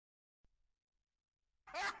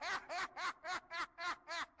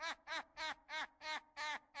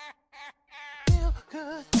Feel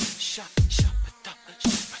good, shop, shop,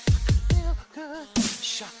 feel good,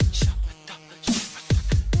 shop, shop,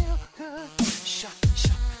 feel good, shop,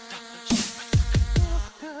 shop, feel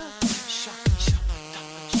good, shop, shop,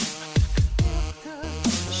 feel good,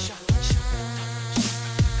 shop, shop,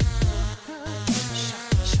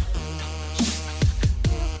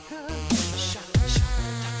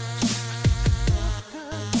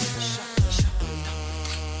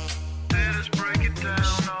 Let us break it down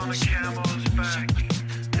on the camel's back.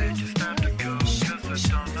 They just have to go cause they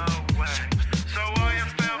don't know why. So all your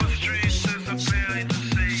famous streets is a feeling to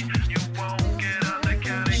see. You won't get under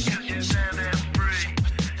county cause you stand there free.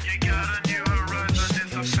 You got a new horizon,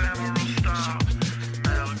 it's ephemeral style.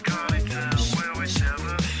 Melancholy town where we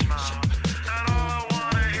never smile. And all I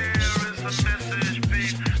wanna hear is the message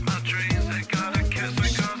beat. My dreams, they gotta kiss me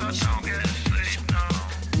cause I don't get sleep, no.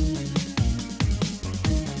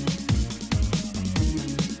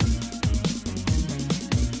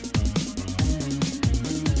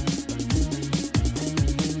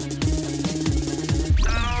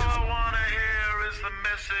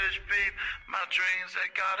 Message beep, my dreams they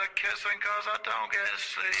gotta kiss and cause I don't get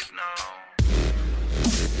sleep, no.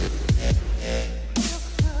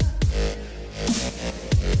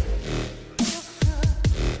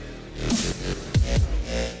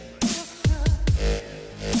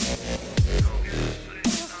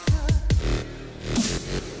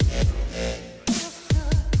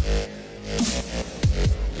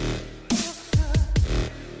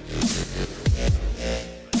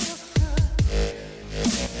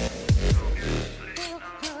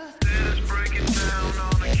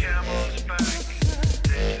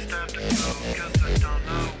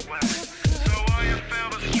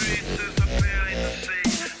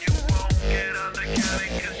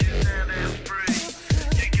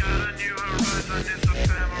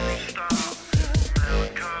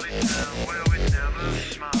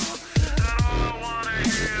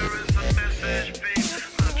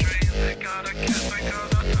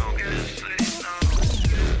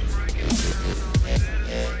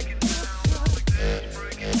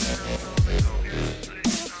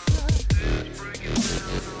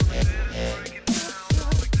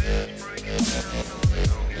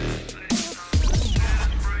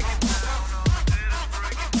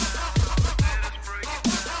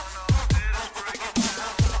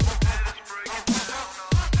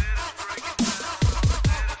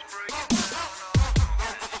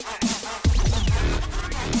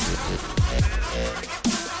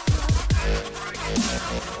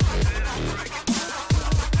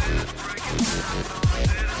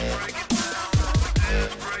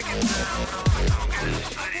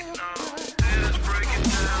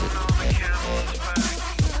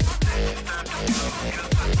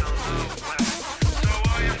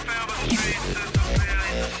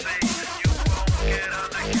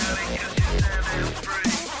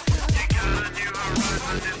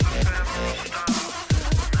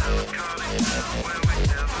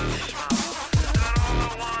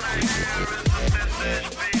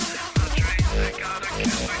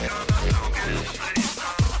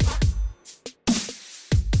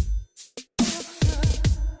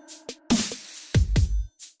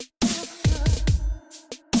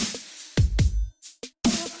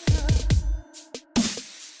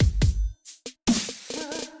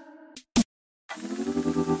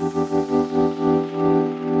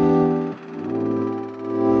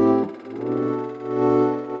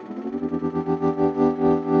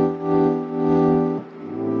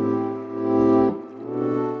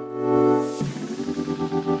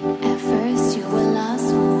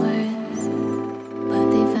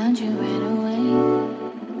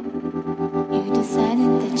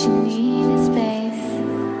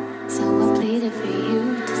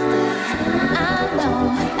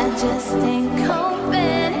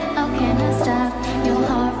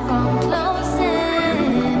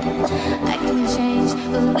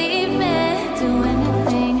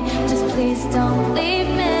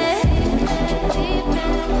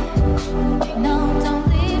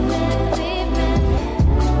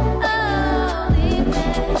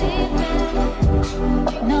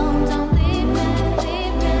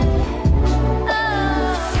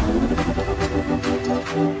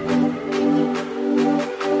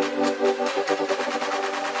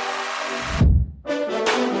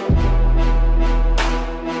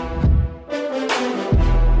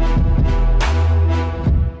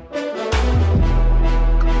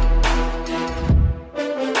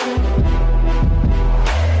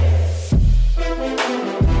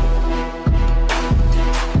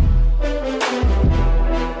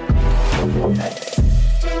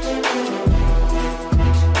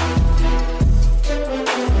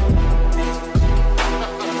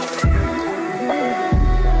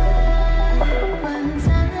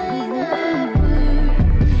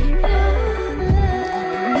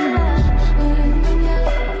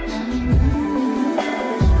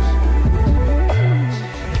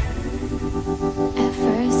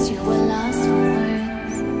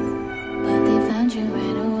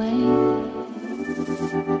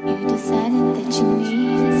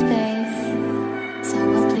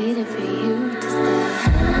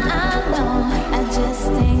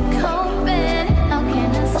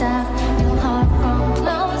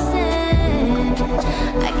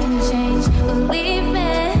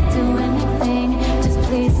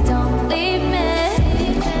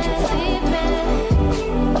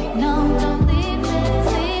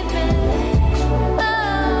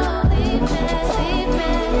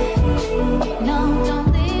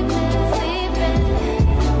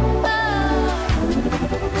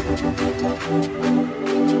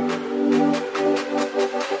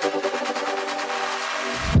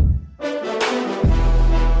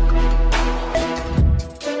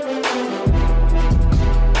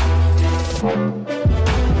 Bye.